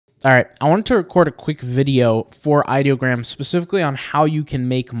All right, I wanted to record a quick video for Ideogram specifically on how you can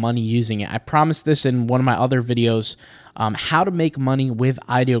make money using it. I promised this in one of my other videos, how to make money with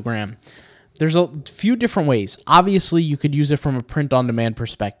Ideogram. There's a few different ways. Obviously, you could use it from a print-on-demand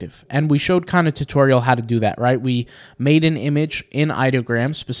perspective, and we showed kind of tutorial how to do that, right? We made an image in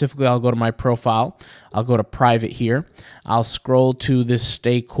Ideogram. Specifically, I'll go to my profile. I'll go to private here. I'll scroll to this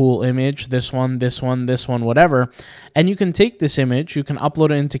stay cool image, this one, whatever, and you can take this image, you can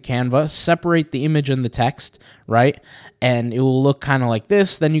upload it into Canva, separate the image and the text, right? And it will look kind of like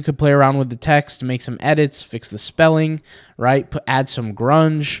this. Then you could play around with the text, make some edits, fix the spelling, right? Add some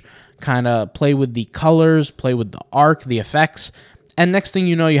grunge, kind of play with the colors, play with the arc, the effects, and next thing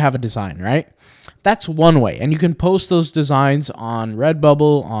you know, you have a design, right? That's one way, and you can post those designs on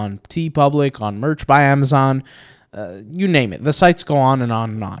Redbubble, on TeePublic, on Merch by Amazon, you name it. The sites go on and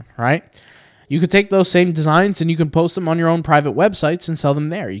on and on, right? You could take those same designs and you can post them on your own private websites and sell them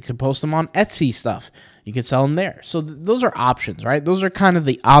there. You could post them on Etsy stuff. You could sell them there. So those are options, right? Those are kind of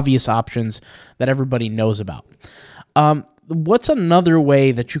the obvious options that everybody knows about. What's another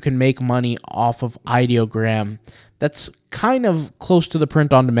way that you can make money off of Ideogram that's kind of close to the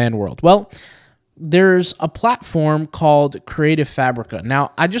print-on-demand world? Well, there's a platform called Creative Fabrica.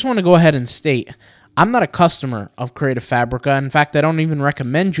 Now, I just want to go ahead and state, I'm not a customer of Creative Fabrica. In fact, I don't even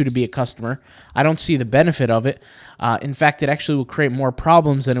recommend you to be a customer. I don't see the benefit of it. In fact, it actually will create more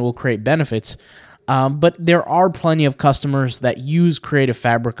problems than it will create benefits. But there are plenty of customers that use Creative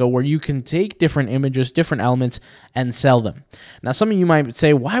Fabrica where you can take different images, different elements, and sell them. Now, some of you might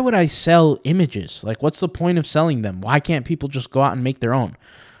say, why would I sell images? Like, what's the point of selling them? Why can't people just go out and make their own?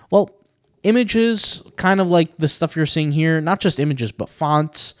 Well, images, kind of like the stuff you're seeing here, not just images, but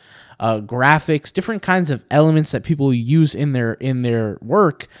fonts, graphics, different kinds of elements that people use in their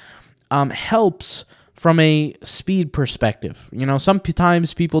work, helps from a speed perspective. You know,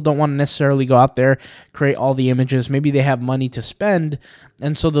 sometimes people don't want to necessarily go out there, create all the images. Maybe they have money to spend,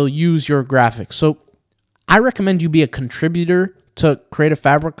 and so they'll use your graphics. So I recommend you be a contributor to Creative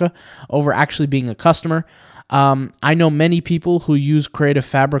Fabrica over actually being a customer. I know many people who use Creative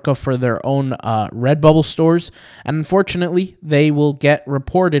Fabrica for their own Redbubble stores, and unfortunately, they will get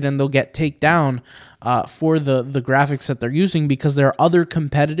reported and they'll get taken down for the graphics that they're using because there are other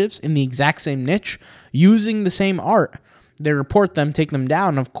competitors in the exact same niche using the same art. They report them, take them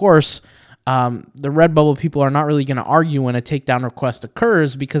down. Of course, the Redbubble people are not really going to argue when a takedown request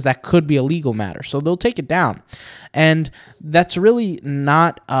occurs because that could be a legal matter. So they'll take it down. And that's really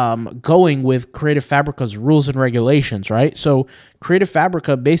not going with Creative Fabrica's rules and regulations, right? So Creative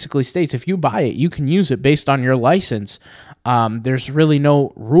Fabrica basically states if you buy it, you can use it based on your license. There's really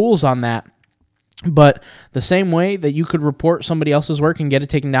no rules on that. But the same way that you could report somebody else's work and get it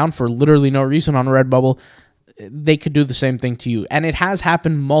taken down for literally no reason on Redbubble, they could do the same thing to you. And it has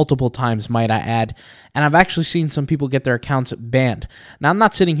happened multiple times, might I add. And I've actually seen some people get their accounts banned. Now, I'm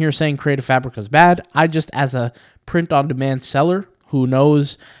not sitting here saying Creative Fabrica is bad. I just, as a print-on-demand seller who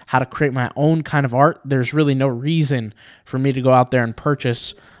knows how to create my own kind of art, there's really no reason for me to go out there and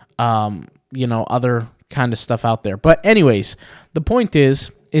purchase, you know, other kind of stuff out there. But anyways, the point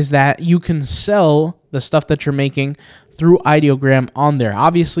is that you can sell the stuff that you're making through Ideogram on there.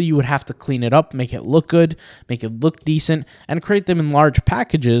 Obviously, you would have to clean it up, make it look good, make it look decent, and create them in large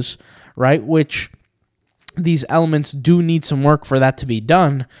packages, right? Which these elements do need some work for that to be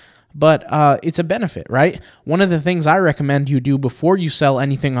done, but it's a benefit, right? One of the things I recommend you do before you sell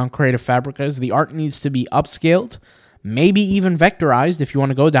anything on Creative Fabrica is the art needs to be upscaled, maybe even vectorized if you want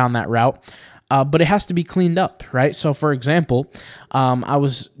to go down that route. But it has to be cleaned up, right? So, for example, I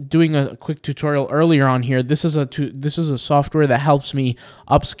was doing a quick tutorial earlier on here. This is a software that helps me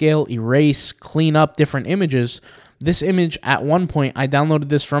upscale, erase, clean up different images. This image, at one point, I downloaded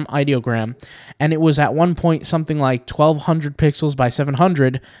this from Ideogram, and it was at one point something like 1,200 pixels by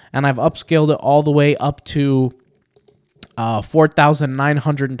 700, and I've upscaled it all the way up to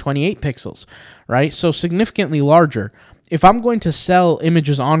 4,928 pixels, right? So significantly larger. If I'm going to sell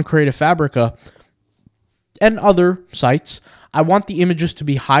images on Creative Fabrica and other sites, I want the images to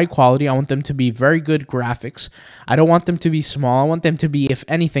be high quality. I want them to be very good graphics. I don't want them to be small. I want them to be, if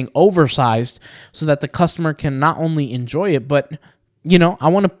anything, oversized so that the customer can not only enjoy it, but, you know, I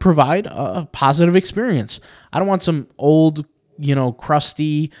want to provide a positive experience. I don't want some old, you know,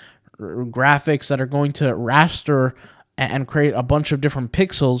 crusty graphics that are going to raster and create a bunch of different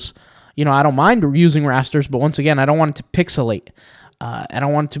pixels. You know, I don't mind using rasters, but once again, I don't want it to pixelate. I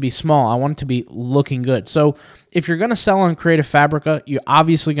don't want it to be small. I want it to be looking good. So if you're going to sell on Creative Fabrica, you're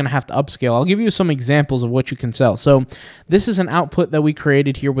obviously going to have to upscale. I'll give you some examples of what you can sell. So this is an output that we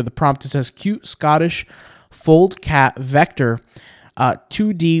created here with a prompt that says cute Scottish fold cat vector.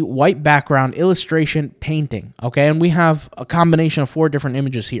 2D, white background, illustration, painting. Okay, and we have a combination of 4 different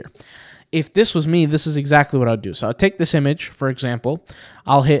images here. If this was me, this is exactly what I'd do. So I'll take this image, for example,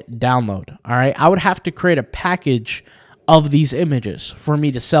 I'll hit download. All right, I would have to create a package of these images for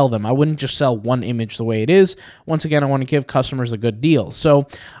me to sell them. I wouldn't just sell one image the way it is. Once again, I want to give customers a good deal. So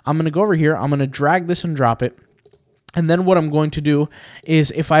I'm going to go over here, I'm going to drag this and drop it. And then what I'm going to do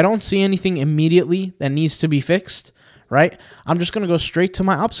is, if I don't see anything immediately that needs to be fixed, right, I'm just going to go straight to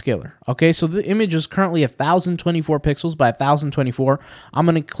my upscaler. Okay, so the image is currently 1024 pixels by 1024. I'm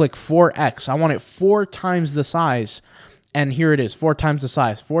going to click 4x. I want it 4 times the size. And here it is, 4 times the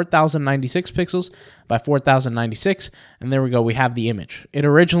size, 4096 pixels by 4096. And there we go, we have the image. It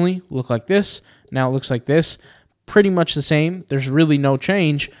originally looked like this. Now it looks like this. Pretty much the same. There's really no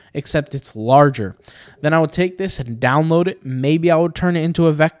change, except it's larger. Then I would take this and download it. Maybe I would turn it into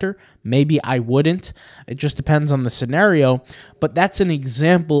a vector. Maybe I wouldn't. It just depends on the scenario. But that's an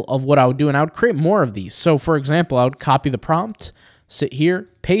example of what I would do. And I would create more of these. So for example, I would copy the prompt, sit here,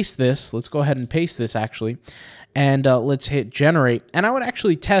 paste this. Let's go ahead and paste this actually. And let's hit generate. And I would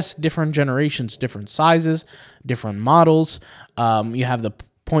actually test different generations, different sizes, different models. You have the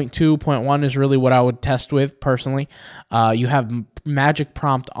 0.2, 0.1 is really what I would test with personally. You have magic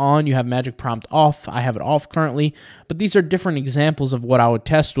prompt on, you have magic prompt off. I have it off currently, but these are different examples of what I would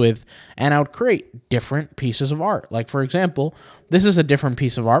test with, and I would create different pieces of art. Like for example, this is a different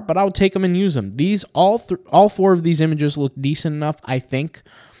piece of art, but I would take them and use them. These all 4 of these images look decent enough, I think,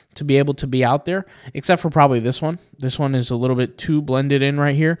 to be able to be out there, except for probably this one. This one is a little bit too blended in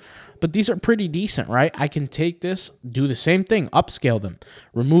right here, but these are pretty decent, right? I can take this, do the same thing, upscale them,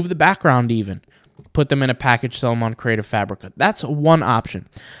 remove the background even, put them in a package, sell them on Creative Fabrica. That's one option.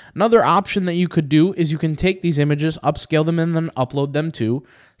 Another option that you could do is you can take these images, upscale them, and then upload them to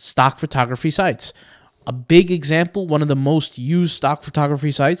stock photography sites. A big example, one of the most used stock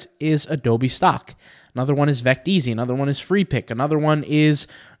photography sites is Adobe Stock. Another one is Vecteezy. Another one is FreePic. Another one is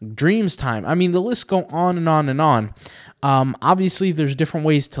Dreamstime. I mean, the lists go on and on and on. Obviously, there's different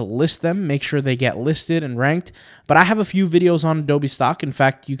ways to list them, make sure they get listed and ranked. But I have a few videos on Adobe Stock. In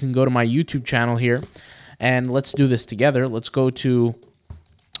fact, you can go to my YouTube channel here, and let's do this together. Let's go to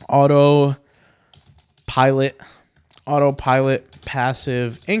Autopilot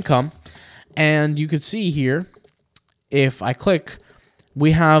Passive Income. And you could see here, if I click,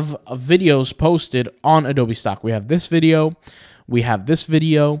 we have videos posted on Adobe Stock. We have this video. We have this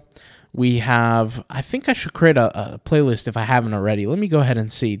video. We have, I think I should create a playlist if I haven't already. Let me go ahead and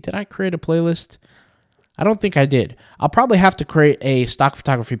see. Did I create a playlist? I don't think I did. I'll probably have to create a stock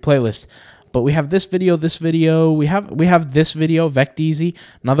photography playlist. But we have this video, we have this video, Vecteezy,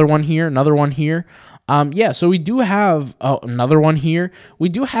 another one here, another one here. Yeah, so we do have another one here. We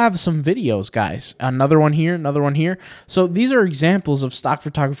do have some videos, guys. Another one here, another one here. So these are examples of stock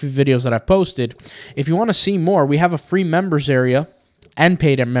photography videos that I've posted. If you want to see more, we have a free members area and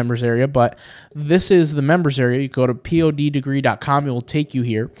paid members area, but this is the members area. You go to poddegree.com, it will take you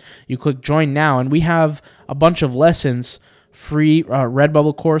here. You click join now, and we have a bunch of lessons. Free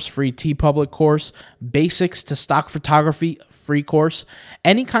Redbubble course, free TeePublic course, basics to stock photography, free course.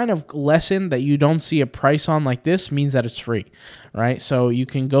 Any kind of lesson that you don't see a price on like this means that it's free, right? So you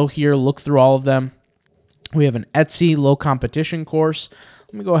can go here, look through all of them. We have an Etsy low competition course.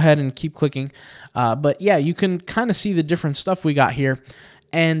 Let me go ahead and keep clicking. But yeah, you can kind of see the different stuff we got here.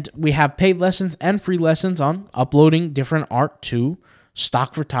 And we have paid lessons and free lessons on uploading different art to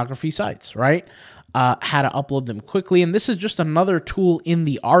stock photography sites, right? How to upload them quickly. And this is just another tool in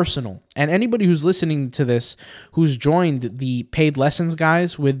the arsenal. And anybody who's listening to this, who's joined the paid lessons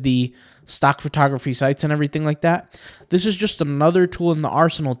guys with the stock photography sites and everything like that, this is just another tool in the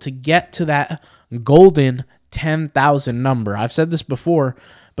arsenal to get to that golden 10,000 number. I've said this before,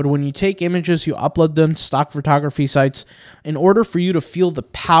 but when you take images, you upload them to stock photography sites, in order for you to feel the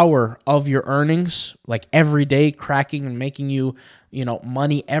power of your earnings, like every day cracking and making you,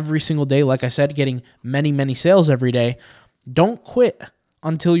 money every single day, like I said, getting many, many sales every day, don't quit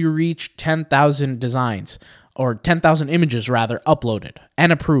until you reach 10,000 designs, or 10,000 images rather, uploaded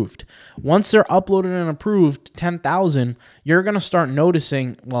and approved. Once they're uploaded and approved, 10,000, you're going to start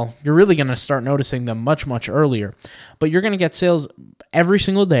noticing, well, you're really going to start noticing them much, much earlier, but you're going to get sales every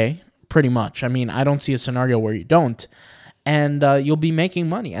single day, pretty much. I mean, I don't see a scenario where you don't, and you'll be making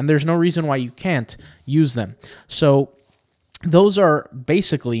money, and there's no reason why you can't use them. So those are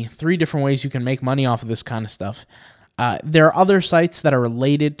basically 3 different ways you can make money off of this kind of stuff. There are other sites that are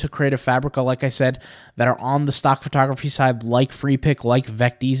related to Creative Fabrica, like I said, that are on the stock photography side, like FreePic, like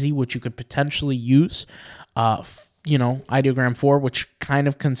Vecteezy, which you could potentially use. Ideogram.4, which kind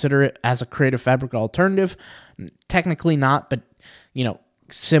of consider it as a Creative Fabrica alternative. Technically not, but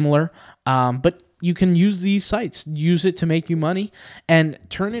similar, but you can use these sites, use it to make you money, and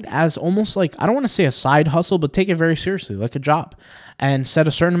turn it as almost like, I don't want to say a side hustle, but take it very seriously, like a job, and set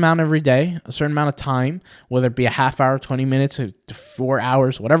a certain amount every day, a certain amount of time, whether it be a half hour, 20 minutes, to 4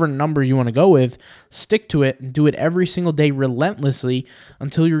 hours, whatever number you want to go with, stick to it and do it every single day relentlessly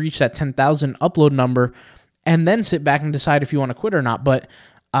until you reach that 10,000 upload number, and then sit back and decide if you want to quit or not. But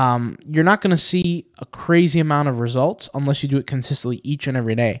you're not going to see a crazy amount of results unless you do it consistently each and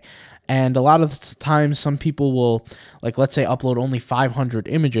every day. And a lot of the times, some people will, like, let's say, upload only 500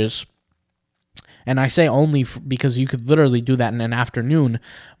 images. And I say only because you could literally do that in an afternoon.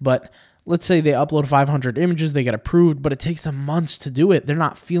 But let's say they upload 500 images, they get approved, but it takes them months to do it. They're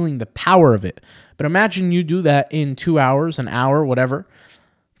not feeling the power of it. But imagine you do that in 2 hours, an hour, whatever.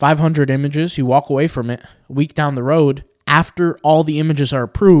 500 images, you walk away from it a week down the road after all the images are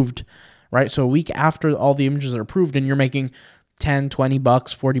approved, right? So a week after all the images are approved and you're making 10, 20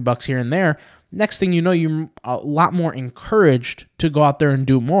 bucks, 40 bucks here and there. Next thing you know, you're a lot more encouraged to go out there and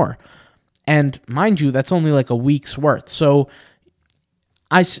do more. And mind you, that's only like a week's worth. So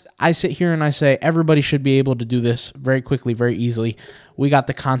I sit here and I say everybody should be able to do this very quickly, very easily. We got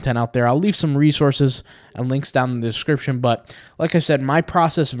the content out there. I'll leave some resources and links down in the description. But like I said, my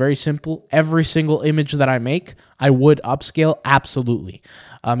process is very simple. Every single image that I make, I would upscale, absolutely.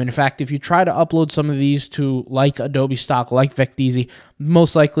 And in fact, if you try to upload some of these to like Adobe Stock, like Vecteezy,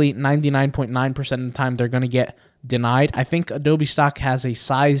 most likely 99.9% of the time they're going to get denied. I think Adobe Stock has a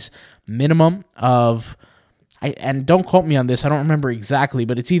size minimum of, and don't quote me on this, I don't remember exactly,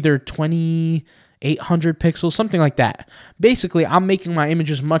 but it's either 2,800 pixels, something like that. Basically, I'm making my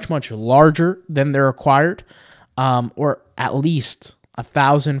images much, much larger than they're required, or at least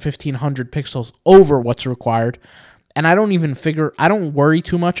 1,000, 1,500 pixels over what's required. And I don't worry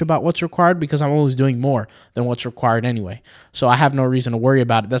too much about what's required because I'm always doing more than what's required anyway. So I have no reason to worry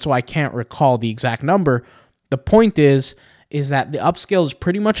about it. That's why I can't recall the exact number. The point is that the upscale is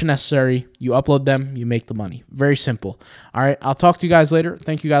pretty much necessary. You upload them, you make the money. Very simple. All right, I'll talk to you guys later.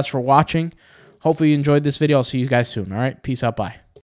 Thank you guys for watching. Hopefully you enjoyed this video. I'll see you guys soon. All right, peace out. Bye.